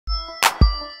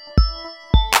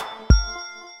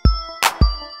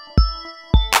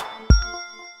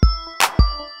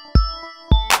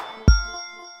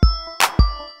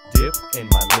in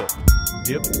my lip,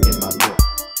 dip in my lip,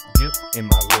 dip in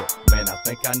my lip. Man, I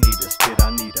think I need a spit, I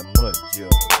need a mud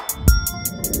jug.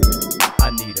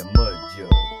 I need a mud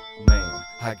jug. Man,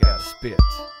 I gotta spit.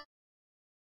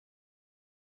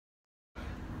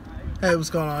 Hey, what's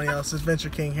going on, y'all? This is Venture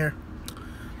King here.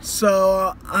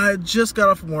 So, I just got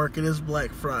off from work. It is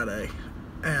Black Friday.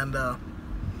 And,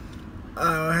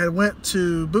 I had went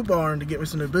to Boot Barn to get me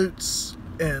some new boots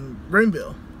in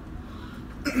Greenville.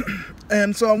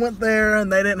 And so I went there,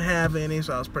 and they didn't have any,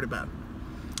 so I was pretty bad.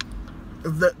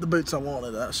 The boots I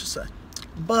wanted, I should say.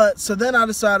 But, so then I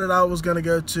decided I was going to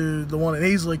go to the one in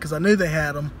Easley, because I knew they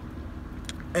had them.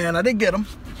 And I did get them.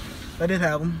 I did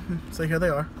have them. So here they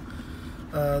are.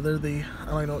 They're the, I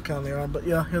don't even know what kind they are, but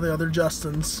yeah, here they are. They're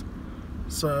Justin's.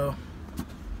 So,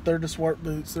 they're just work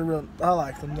boots. They're real, I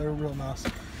like them. They're real nice.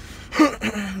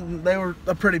 They were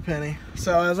a pretty penny.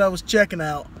 So, as I was checking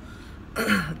out,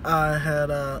 I had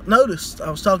noticed, I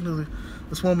was talking to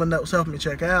this woman that was helping me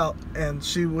check out, and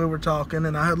we were talking,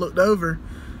 and I had looked over,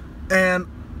 and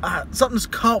something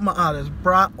just caught my eye. It was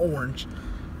bright orange.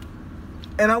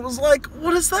 And I was like,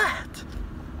 what is that?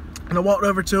 And I walked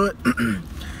over to it.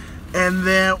 And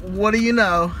then, what do you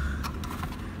know?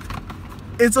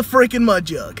 It's a freaking mud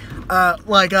jug.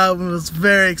 Like, I was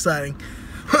very exciting.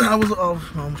 I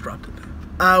almost dropped it.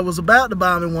 I was about to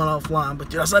buy me one offline,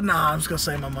 but I said, nah, I'm just gonna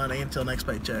save my money until next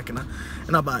paycheck, and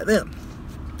I'll buy it then.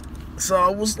 So I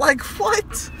was like,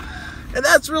 what? And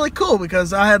that's really cool,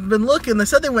 because I had been looking. They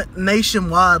said they went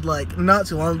nationwide, like, not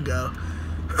too long ago.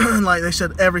 Like, they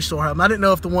said every store had them. I didn't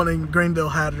know if the one in Greenville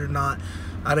had it or not.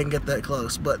 I didn't get that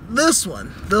close, but this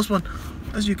one,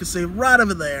 as you can see right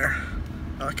over there,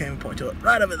 oh, I can't even point to it,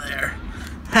 right over there,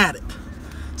 had it.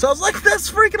 So I was like, that's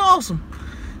freaking awesome.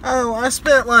 I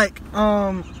spent like,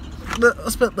 I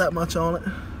spent that much on it,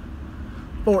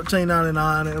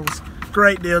 $14.99. It was a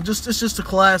great deal. It's just a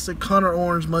classic Hunter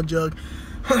Orange mud jug.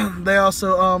 They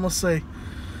also, let's see,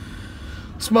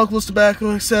 smokeless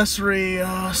tobacco accessory,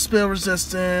 spill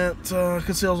resistant,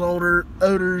 conceals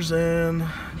odors, and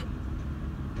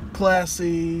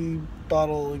classy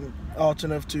bottling,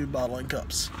 alternative to bottling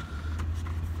cups.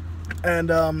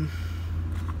 And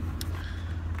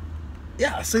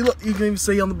yeah, see, look, you can even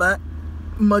see on the back,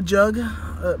 Mud Jug,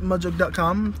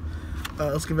 MUDJUG.com.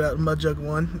 Let's give it out to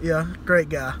MUDJUG1. Yeah, great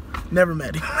guy. Never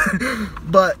met him.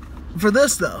 But for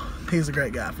this though, he's a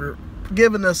great guy for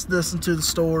giving us this into the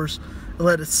stores and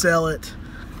let us sell it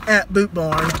at Boot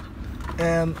Barn.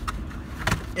 And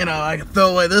you know, I can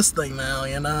throw away this thing now,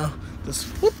 you know. Just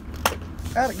whoop,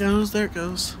 out it goes, there it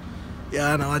goes.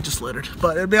 Yeah, I know, I just littered.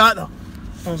 But it'll be alright though.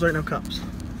 As long as there ain't no cups.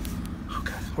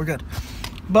 Okay, we're good.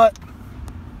 But,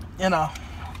 you know,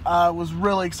 I was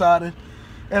really excited.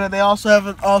 And they also have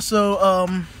it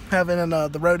having in the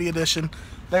roadie edition.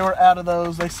 They were out of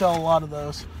those. They sell a lot of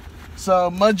those.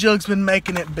 So MUDJUG's been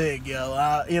making it big,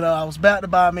 yo. You know, I was about to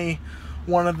buy me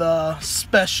one of the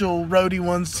special roadie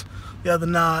ones the other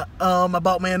night. I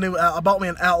bought me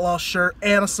an Outlaw shirt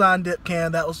and a signed dip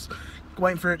can. That was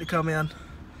waiting for it to come in.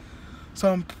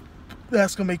 So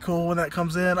that's gonna be cool when that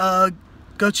comes in.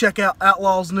 Go check out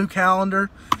Outlaw's new calendar.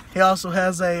 He also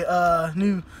has a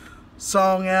new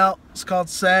song out. It's called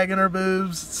Sagging Her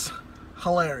Boobs. It's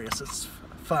hilarious. It's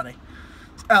funny.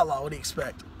 It's Outlaw. What do you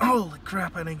expect? Holy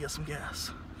crap, I need to get some gas.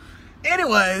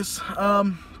 Anyways,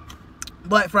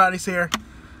 Black Friday's here.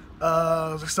 I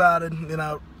was excited. You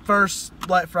know, first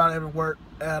Black Friday I ever worked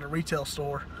at a retail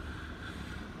store.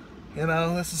 You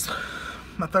know, this is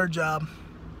my third job.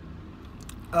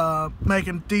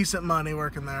 Making decent money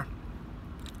working there.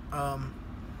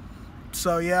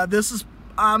 So yeah,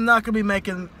 I'm not gonna be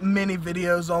making many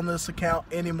videos on this account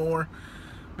anymore,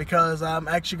 because I'm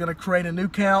actually gonna create a new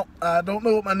account. I don't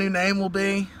know what my new name will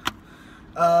be,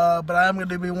 but I'm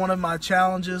gonna be, one of my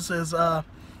challenges is I'm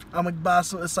gonna buy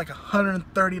some. It's like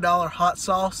 $130 hot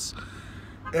sauce.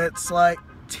 It's like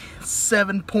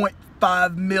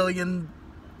 7.5 million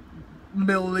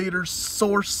milliliter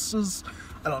sources.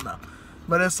 I don't know,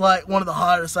 but it's like one of the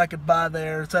hottest I could buy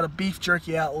there. It's at a beef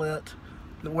jerky outlet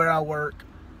where I work.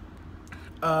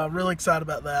 Really excited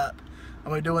about that. I'm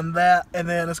gonna be doing that, and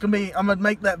then I'm gonna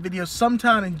make that video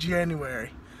sometime in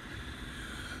January.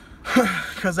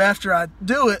 Because after I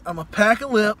do it, I'm gonna pack a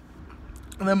lip,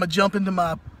 and then I'm gonna jump into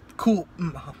my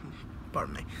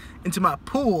into my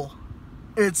pool.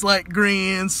 It's like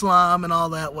green slime and all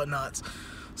that whatnots.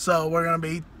 So we're gonna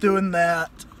be doing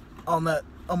that on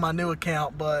my new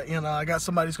account. But you know, I got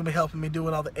somebody who's gonna be helping me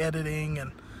doing all the editing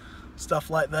and stuff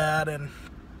like that, and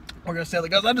we're gonna see how that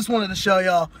goes. I just wanted to show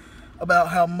y'all about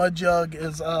how MUDJUG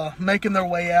is making their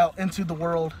way out into the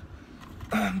world.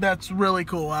 That's really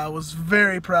cool. I was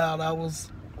very proud. I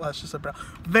was let's just say proud,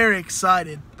 very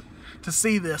excited to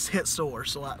see this hit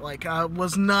stores. So I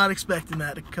was not expecting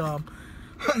that to come.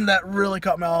 That really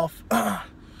caught me off.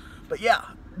 But yeah,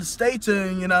 stay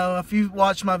tuned. You know, if you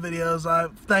watch my videos, I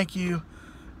thank you.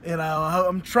 You know,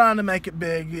 I'm trying to make it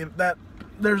big. That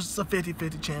there's a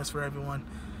 50-50 chance for everyone.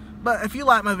 But if you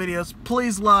like my videos,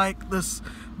 please like this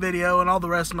video and all the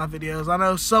rest of my videos. I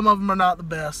know some of them are not the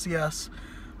best, yes,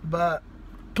 but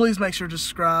please make sure to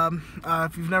subscribe.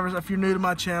 If you're new to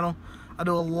my channel, I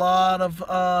did a lot of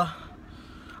off-roading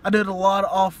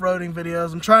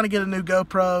videos. I'm trying to get a new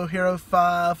GoPro Hero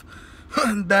 5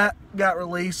 that got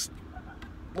released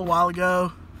a while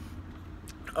ago.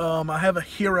 I have a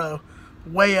Hero,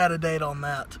 way out of date on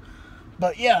that.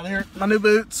 But yeah, they're my new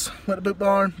boots. Went to Boot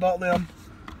Barn, bought them.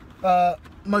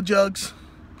 MUDJUGS,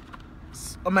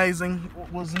 it's amazing.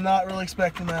 Was not really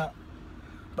expecting that.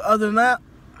 But other than that,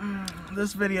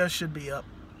 this video should be up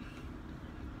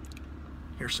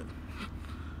here soon.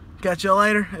 Catch y'all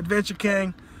later. Adventure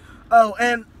King. Oh,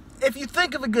 and if you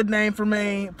think of a good name for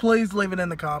me, please leave it in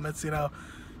the comments. You know,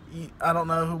 I don't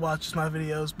know who watches my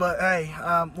videos, but hey,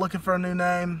 I'm looking for a new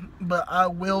name. But I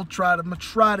will try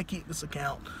to keep this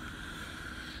account,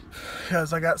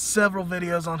 because I got several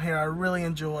videos on here I really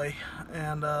enjoy.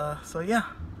 And so yeah,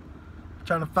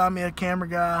 trying to find me a camera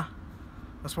guy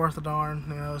that's worth a darn.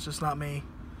 You know, it's just not me.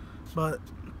 But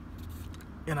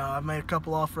you know, I've made a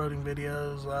couple off-roading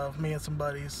videos of me and some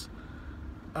buddies.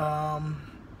 A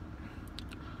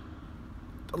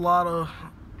lot of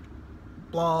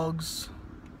blogs,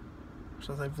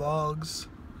 should I say vlogs?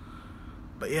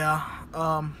 But yeah,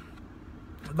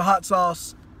 the hot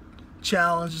sauce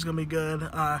challenge is gonna be good.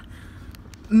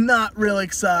 Not really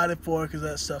excited for it because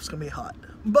that stuff's gonna be hot.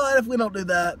 But if we don't do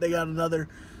that, they got another.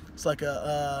 It's like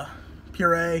a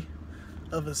puree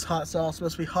of this hot sauce. It's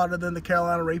supposed to be hotter than the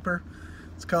Carolina Reaper.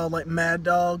 It's called like Mad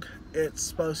Dog. It's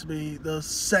supposed to be the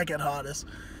second hottest.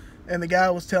 And the guy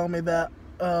was telling me that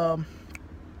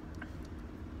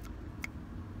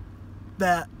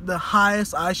that the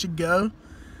highest I should go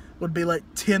would be like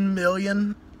 10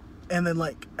 million, and then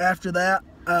like after that,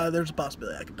 there's a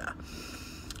possibility I could die.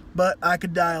 But I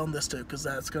could die on this too, because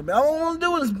that's gonna be all I'm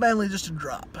doing is mainly just a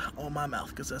drop on my mouth,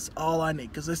 because that's all I need.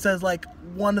 Because it says like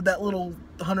one of that little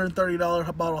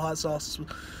 $130 bottle of hot sauce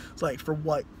is like for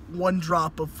what, one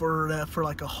drop of for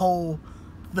like a whole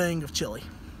thing of chili,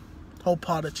 whole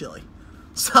pot of chili.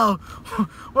 So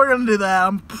we're gonna do that.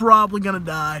 I'm probably gonna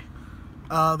die.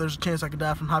 There's a chance I could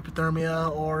die from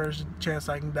hypothermia, or there's a chance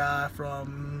I can die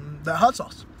from that hot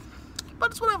sauce.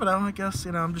 But it's whatever though, I guess.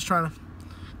 You know, I'm just trying to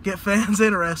get fans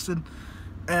interested.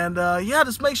 And yeah,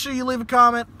 just make sure you leave a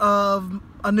comment of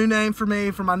a new name for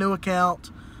me for my new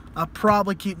account. I'll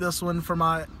probably keep this one for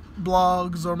my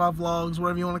blogs or my vlogs,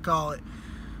 whatever you want to call it.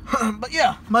 But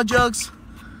yeah, MUDJUGS,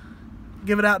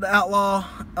 give it out to Outlaw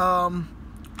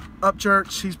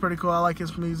Upchurch. He's pretty cool. I like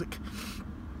his music.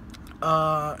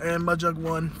 And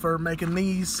MUDJUG1 for making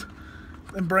these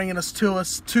and bringing us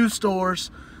two stores.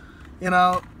 You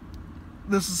know,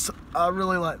 I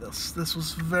really like this. This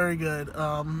was very good.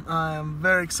 I am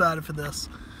very excited for this.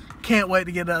 Can't wait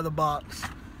to get it out of the box.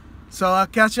 So I'll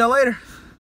catch y'all later.